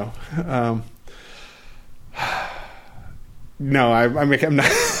dear, no. No, I'm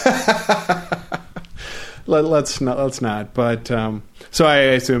not. Let's not. But so I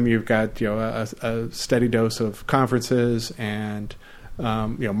assume you've got a steady dose of conferences and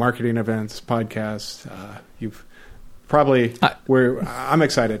marketing events, podcasts. You've probably I'm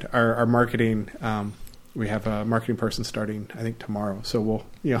excited. Our marketing. We have a marketing person starting, I think, tomorrow. So we'll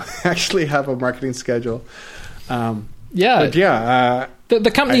actually have a marketing schedule. The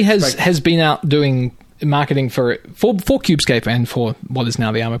company has been out doing marketing for KubeScape and for what is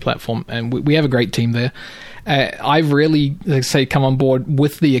now the Armo platform, and we have a great team there. I've really, come on board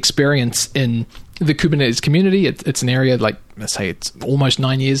with the experience in the Kubernetes community. It's an area, it's almost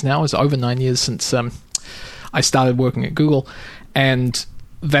 9 years now. It's over 9 years since I started working at Google, and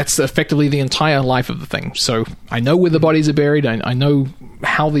that's effectively the entire life of the thing. So I know where the bodies are buried. I know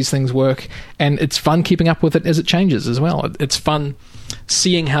how these things work, and it's fun keeping up with it as it changes as well. It's fun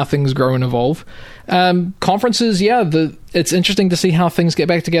seeing how things grow and evolve. Conferences, it's interesting to see how things get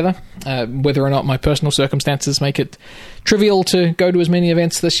back together. Whether or not my personal circumstances make it trivial to go to as many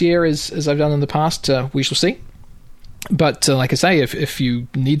events this year as I've done in the past, we shall see. But like I say, if you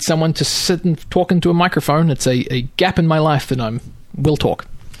need someone to sit and talk into a microphone, it's a gap in my life that will talk.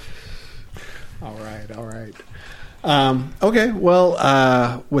 All right. Okay,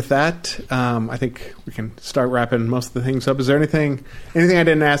 well, with that, I think we can start wrapping most of the things up. Is there anything I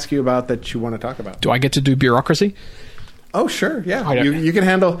didn't ask you about that you want to talk about? Do I get to do bureaucracy? Oh, sure, yeah. You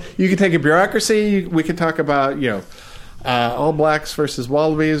can take a bureaucracy. We can talk about, All Blacks versus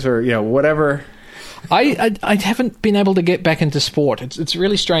Wallabies or, whatever. I haven't been able to get back into sport. It's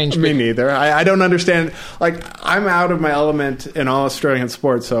really strange. Me neither. I don't understand. Like, I'm out of my element in all Australian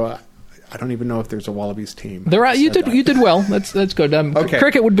sports, so I don't even know if there's a Wallabies team. There are. You did well. That's good. Okay.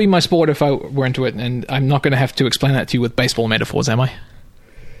 Cricket would be my sport if I were into it, and I'm not going to have to explain that to you with baseball metaphors, am I?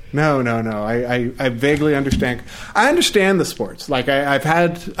 No. I vaguely understand. I understand the sports. Like I've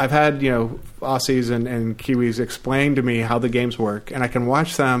had Aussies and Kiwis explain to me how the games work, and I can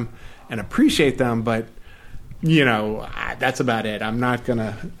watch them and appreciate them. But that's about it. I'm not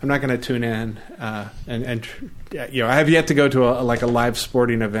gonna tune in. And I have yet to go to a live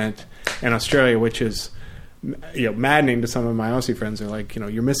sporting event in Australia, which is maddening to some of my Aussie friends. They're like,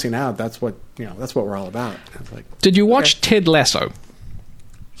 you're missing out. That's what we're all about. I was like, did you watch Ted Lasso?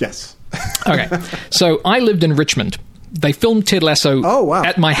 Yes. Okay. So I lived in Richmond. They filmed Ted Lasso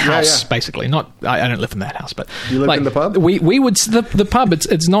at my house, basically. Not, I don't live in that house, but you lived in the pub. We would the pub.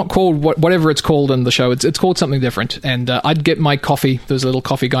 It's not called whatever it's called in the show. It's called something different. And I'd get my coffee. There's a little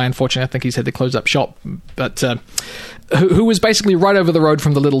coffee guy. Unfortunately, I think he's had to close up shop. But who was basically right over the road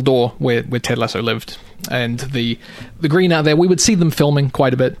from the little door where Ted Lasso lived, and the green out there. We would see them filming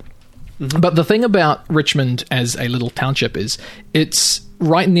quite a bit. Mm-hmm. But the thing about Richmond as a little township is it's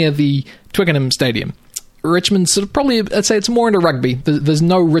right near the Twickenham Stadium. Richmond's sort of probably, I'd say it's more into rugby. There's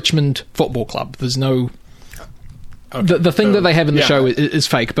no Richmond Football Club. There's no... Okay. The thing that they have in the show is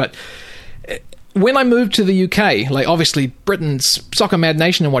fake. But when I moved to the UK, like obviously Britain's soccer mad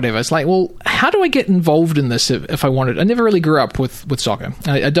nation and whatever, it's like, well, how do I get involved in this if I wanted? I never really grew up with soccer.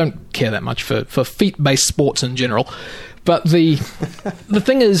 I don't care that much for feet-based sports in general. But the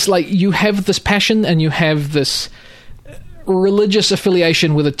thing is, like, you have this passion and you have this religious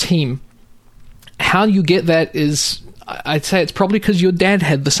affiliation with a team. How you get that is, I'd say it's probably because your dad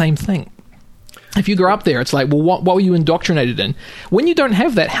had the same thing. If you grew up there, it's like, well, what were you indoctrinated in? When you don't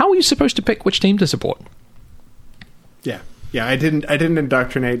have that, how are you supposed to pick which team to support? Yeah. I didn't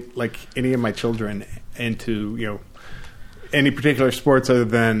indoctrinate like any of my children into any particular sports other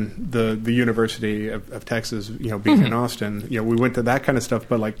than the University of Texas, being in Austin. We went to that kind of stuff,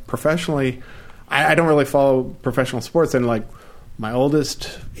 but like professionally, I don't really follow professional sports. And like my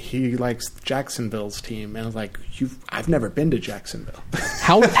oldest, he likes Jacksonville's team, and I was like, I've never been to Jacksonville.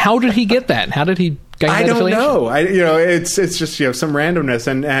 How did he get that? How did he gain that affiliation? I don't know. It's just some randomness,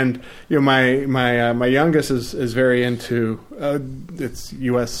 and my youngest is very into it's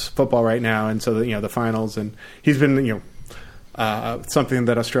U.S. football right now, and so the finals, and he's been something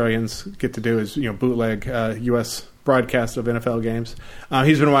that Australians get to do is bootleg U.S. broadcast of NFL games.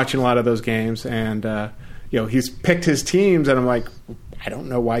 He's been watching a lot of those games, and he's picked his teams, and I'm like, I don't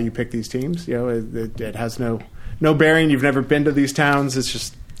know why you pick these teams. It has no bearing. You've never been to these towns. It's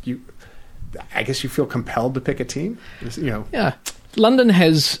just I guess you feel compelled to pick a team. Yeah, London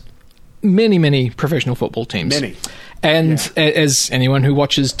has many professional football teams. Many. And as anyone who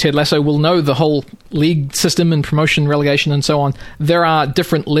watches Ted Lasso will know, the whole league system and promotion, relegation, and so on, there are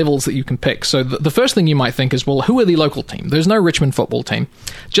different levels that you can pick. So the first thing you might think is, well, who are the local team? There's no Richmond football team.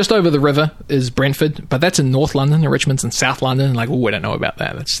 Just over the river is Brentford, but that's in North London, and Richmond's in South London. Like, we don't know about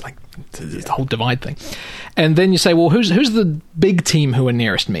that. That's like the whole divide thing. And then you say, well, who's the big team who are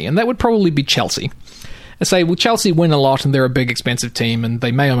nearest me? And that would probably be Chelsea. I say, well, Chelsea win a lot, and they're a big, expensive team, and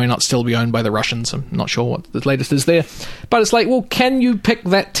they may or may not still be owned by the Russians. I'm not sure what the latest is there. But it's like, well, can you pick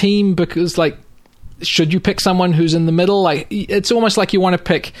that team? Because, like, should you pick someone who's in the middle? Like, it's almost like you want to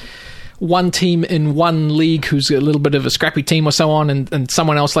pick one team in one league who's a little bit of a scrappy team or so on, and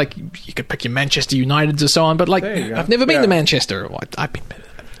someone else, like, you could pick your Manchester Uniteds or so on. But, like, I've never been to Manchester.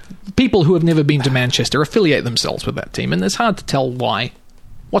 People who have never been to Manchester affiliate themselves with that team, and it's hard to tell why.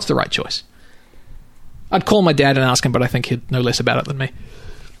 What's the right choice? I'd call my dad and ask him, but I think he'd know less about it than me.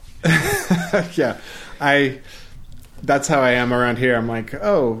 Yeah. That's how I am around here. I'm like,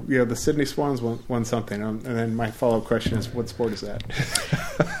 the Sydney Swans won something. And then my follow-up question is, what sport is that?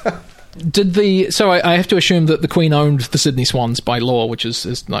 So I have to assume that the Queen owned the Sydney Swans by law, which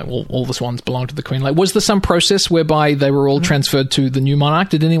is like all the Swans belong to the Queen. Like, was there some process whereby they were all transferred to the new monarch?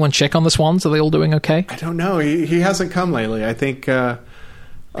 Did anyone check on the Swans? Are they all doing okay? I don't know. He hasn't come lately. I think,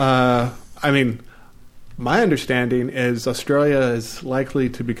 my understanding is Australia is likely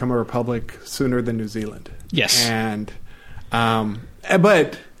to become a republic sooner than New Zealand. Yes. And,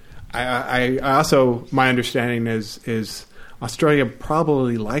 but I also, my understanding is Australia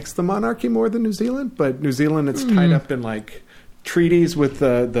probably likes the monarchy more than New Zealand, but New Zealand, it's tied up in like treaties with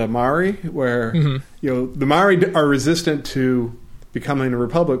the Maori, where, the Maori are resistant to becoming a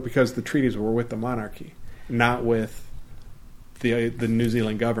republic because the treaties were with the monarchy, not with the New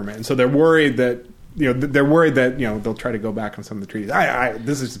Zealand government. And so they're worried that they're worried that they'll try to go back on some of the treaties.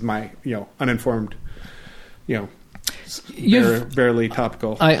 This is my uninformed, barely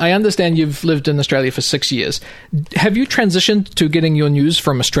topical. I understand you've lived in Australia for 6 years. Have you transitioned to getting your news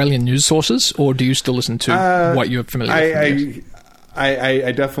from Australian news sources, or do you still listen to what you're familiar with?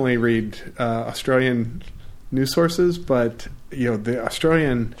 I definitely read Australian news sources, but the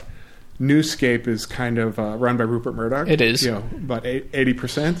Australian newscape is kind of run by Rupert Murdoch. It is about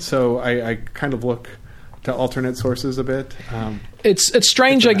 80%. So I kind of look to alternate sources a bit. It's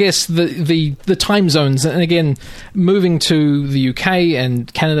strange, I guess, the time zones. And again, moving to the UK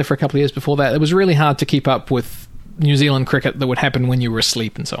and Canada for a couple of years before that, it was really hard to keep up with New Zealand cricket that would happen when you were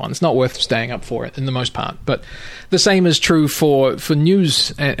asleep and so on. It's not worth staying up for it in the most part. But the same is true for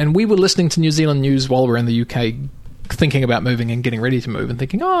news. And we were listening to New Zealand news while we were in the UK, thinking about moving and getting ready to move and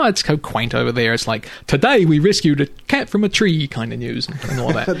thinking, it's so quaint over there. It's like, today we rescued a cat from a tree kind of news and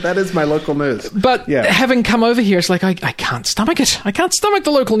all that. That is my local news. But having come over here, it's like, I can't stomach it. I can't stomach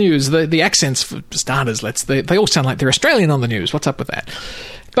the local news. The accents, for starters, they all sound like they're Australian on the news. What's up with that?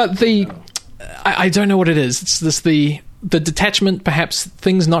 But I don't know what it is. It's this, the detachment, perhaps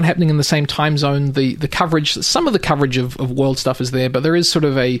things not happening in the same time zone, the coverage, some of the coverage of world stuff is there, but there is sort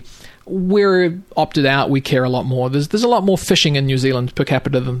of we're opted out, we care a lot more. There's a lot more fishing in New Zealand per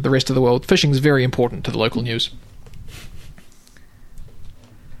capita than the rest of the world. Fishing is very important to the local news.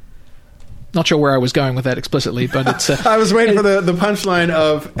 Not sure where I was going with that explicitly, but it's... I was waiting for the punchline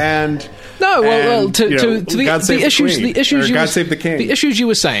of, and... No, well, to the issues... God save the king. The issues you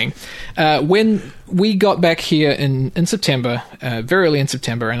were saying. When we got back here in September, very early in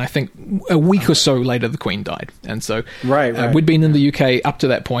September, and I think a week or so later, the Queen died. And so right. We'd been in the UK up to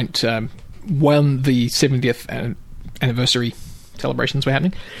that point when the 70th anniversary celebrations were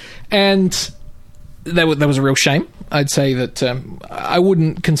happening. And... That was a real shame. I'd say that I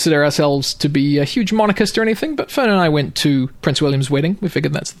wouldn't consider ourselves to be a huge monarchist or anything, but Fern and I went to Prince William's wedding. We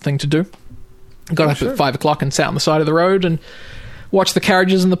figured that's the thing to do. Got up at 5 o'clock and sat on the side of the road and watched the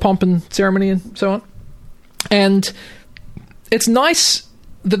carriages and the pomp and ceremony and so on. And it's nice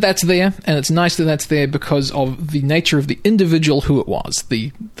that that's there, and it's nice that that's there because of the nature of the individual who it was.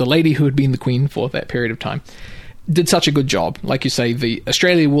 The lady who had been the Queen for that period of time did such a good job. Like you say,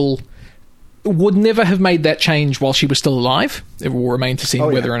 Australia would never have made that change while she was still alive. It will remain to see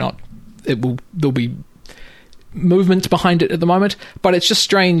whether or not there'll be movement behind it at the moment. But it's just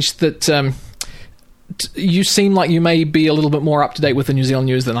strange that you seem like you may be a little bit more up to date with the New Zealand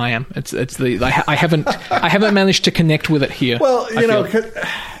news than I am. I haven't managed to connect with it here. Well,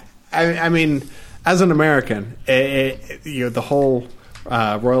 I mean, as an American, the whole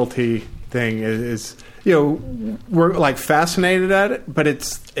royalty thing is. We're like fascinated at it, but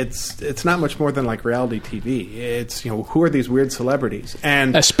it's not much more than like reality TV. It's who are these weird celebrities,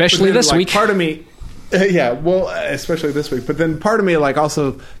 and especially this week. Part of me, especially this week. But then part of me,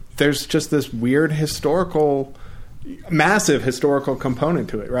 also, there's just this weird massive historical component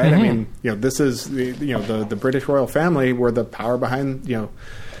to it, right? Mm-hmm. I mean, this is the British royal family were the power behind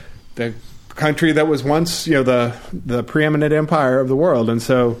the country that was once the preeminent empire of the world, and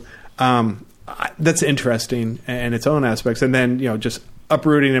so. That's interesting in its own aspects. And then, just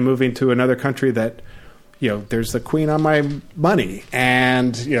uprooting and moving to another country that, there's the Queen on my money.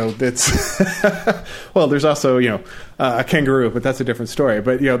 And, it's, well, there's also, a kangaroo, but that's a different story.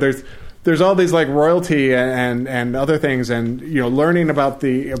 But, there's all these royalty and other things and, learning about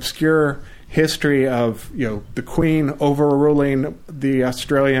the obscure history of the Queen overruling the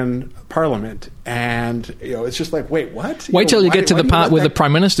Australian Parliament, and it's just wait, what? Wait till you get to the part where the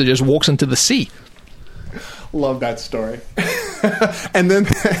Prime Minister just walks into the sea. Love that story. and then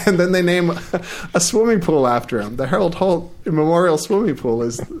they name a swimming pool after him. The Harold Holt Memorial Swimming Pool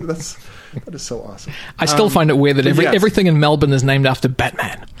that is so awesome. I still find it weird that everything in Melbourne is named after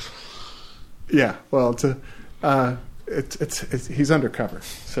Batman. Yeah, well, it's he's undercover,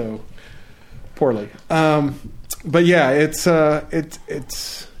 so. Poorly, but yeah, it's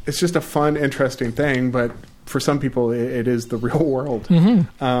just a fun, interesting thing. But for some people, it is the real world.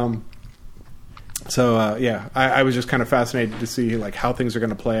 Mm-hmm. I was just kind of fascinated to see how things are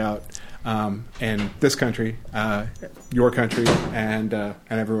going to play out in this country, your country, and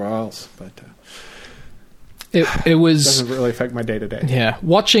everywhere else. But it was doesn't really affect my day to day. Yeah,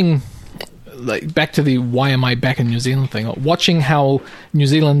 watching. Back to the why am I back in New Zealand thing, watching how New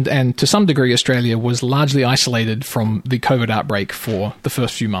Zealand and to some degree Australia was largely isolated from the COVID outbreak for the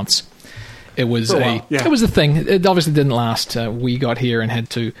first few months. It was it was a thing. It obviously didn't last. We got here and had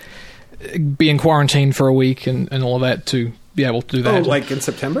to be in quarantine for a week and all of that to be able to do that. Oh, in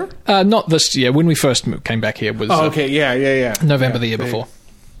September? Not this year. When we first came back here was okay. Yeah. November the year before.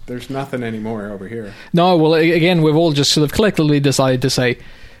 there's nothing anymore over here. No, well, again, we've all just sort of collectively decided to say,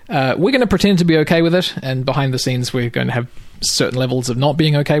 we're going to pretend to be okay with it, and behind the scenes we're going to have certain levels of not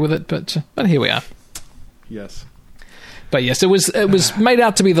being okay with it, but here we are. Yes. But yes, it was made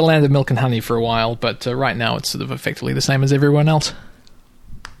out to be the land of milk and honey for a while, but right now it's sort of effectively the same as everyone else.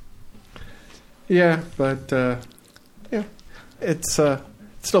 Yeah, but yeah, it's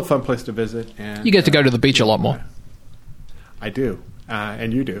still a fun place to visit, and you get to go to the beach a lot more. I do,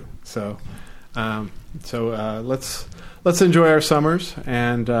 and you do. So let's enjoy our summers,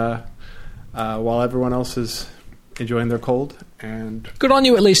 and while everyone else is enjoying their cold. And good on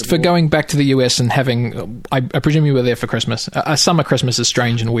you, at least, for going back to the US and having. I presume you were there for Christmas. A summer Christmas is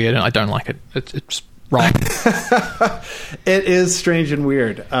strange and weird, and I don't like it. It's wrong. It is strange and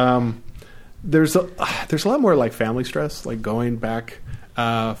weird. There's a lot more like family stress, like going back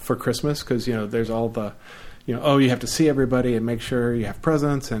for Christmas, because there's all the you have to see everybody and make sure you have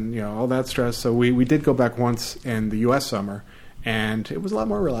presents and all that stress. So we did go back once in the US summer, and it was a lot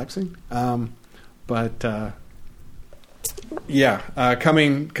more relaxing. But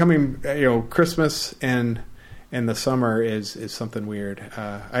coming Christmas in the summer is something weird.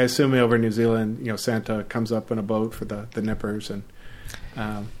 I assume over in New Zealand, Santa comes up in a boat for the nippers, and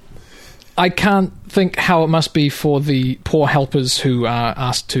I can't think how it must be for the poor helpers who are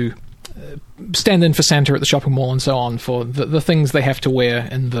asked to stand in for Santa at the shopping mall and so on, for the things they have to wear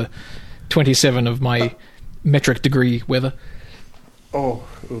in the 27 of my metric degree weather. Oh,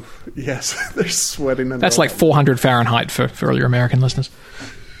 oof. Yes. They're sweating. That's like 400 Fahrenheit for all your American listeners.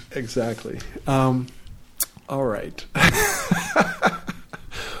 Exactly. All right.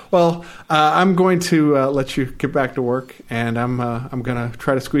 Well, I'm going to let you get back to work, and I'm going to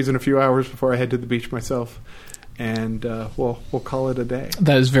try to squeeze in a few hours before I head to the beach myself, and we'll call it a day.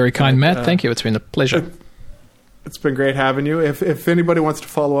 That is very kind, Matt. Thank you. It's been a pleasure. It's been great having you. If anybody wants to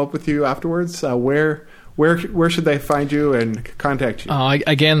follow up with you afterwards, where should they find you and contact you?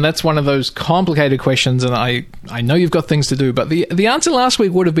 Again, that's one of those complicated questions, and I know you've got things to do, but the answer last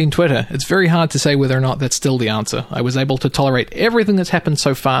week would have been Twitter. It's very hard to say whether or not that's still the answer. I was able to tolerate everything that's happened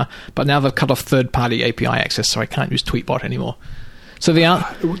so far, but now they've cut off third-party API access, so I can't use Tweetbot anymore. So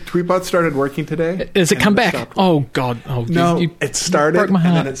Tweetbot started working today. Has it come back? Oh God! Oh no! It started and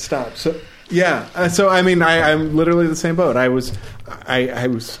then it stopped. So yeah. So I mean, I'm literally the same boat. I was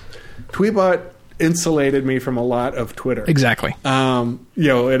Tweetbot insulated me from a lot of Twitter. Exactly.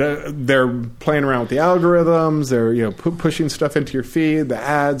 They're playing around with the algorithms. They're pushing stuff into your feed, the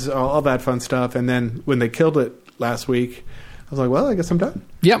ads, all that fun stuff. And then when they killed it last week, I was like, well, I guess I'm done.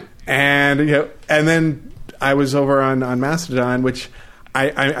 Yep. And and then I was over on Mastodon, which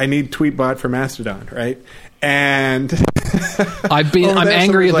I need Tweetbot for Mastodon, right? And I'm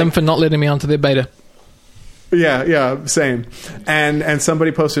angry at them for not letting me onto their beta. Yeah, same. And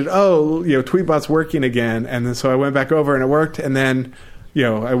somebody posted, Tweetbot's working again, and then so I went back over and it worked, and then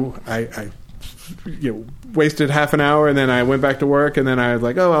I wasted half an hour, and then I went back to work, and then I was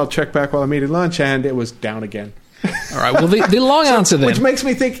like, I'll check back while I'm eating lunch, and it was down again. All right. Well, the long answer then, which makes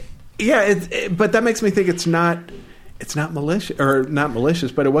me think, but that makes me think it's not malicious, or not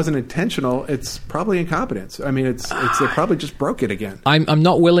malicious, but it wasn't intentional. It's probably incompetence. I mean, they probably just broke it again. I'm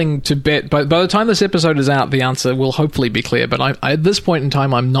not willing to bet, but by the time this episode is out, the answer will hopefully be clear. But at this point in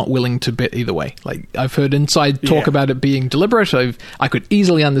time, I'm not willing to bet either way. Like, I've heard inside talk about it being deliberate. I could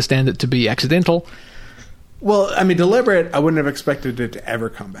easily understand it to be accidental. Well, I mean, deliberate, I wouldn't have expected it to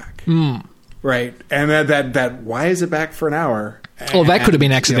ever come back. Right? And that why is it back for an hour? That could have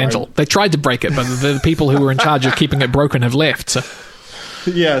been accidental. They tried to break it, but the people who were in charge of keeping it broken have left. So.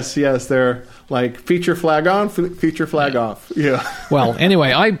 Yes, they're like feature flag on, feature flag off. Yeah. Well,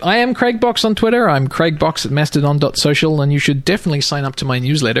 anyway, I am Craig Box on Twitter. I'm Craig Box at mastodon.social, and you should definitely sign up to my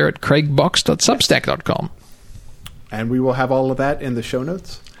newsletter at craigbox.substack.com. And we will have all of that in the show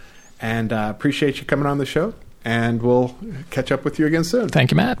notes. And appreciate you coming on the show, and we'll catch up with you again soon. Thank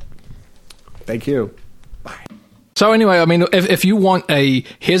you, Matt. Thank you. Bye. So anyway, I mean, if you want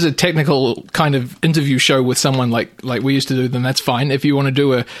here's a technical kind of interview show with someone like we used to do, then that's fine. If you want to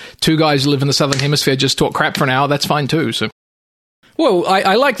do two guys who live in the Southern Hemisphere just talk crap for an hour, that's fine too. So, well,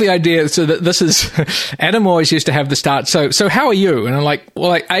 I like the idea. So that this is Adam always used to have the start. So how are you? And I'm like,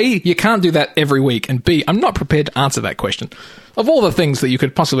 well, A, you can't do that every week, and B, I'm not prepared to answer that question. Of all the things that you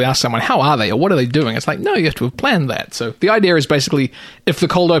could possibly ask someone, how are they or what are they doing? It's like, no, you have to have planned that. So the idea is basically, if the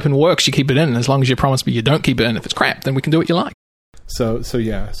cold open works, you keep it in. And as long as you promise me you don't keep it in if it's crap, then we can do what you like. So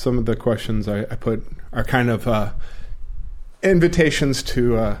yeah, some of the questions I put are kind of invitations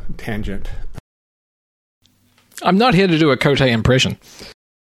to tangent. I'm not here to do a Cote impression.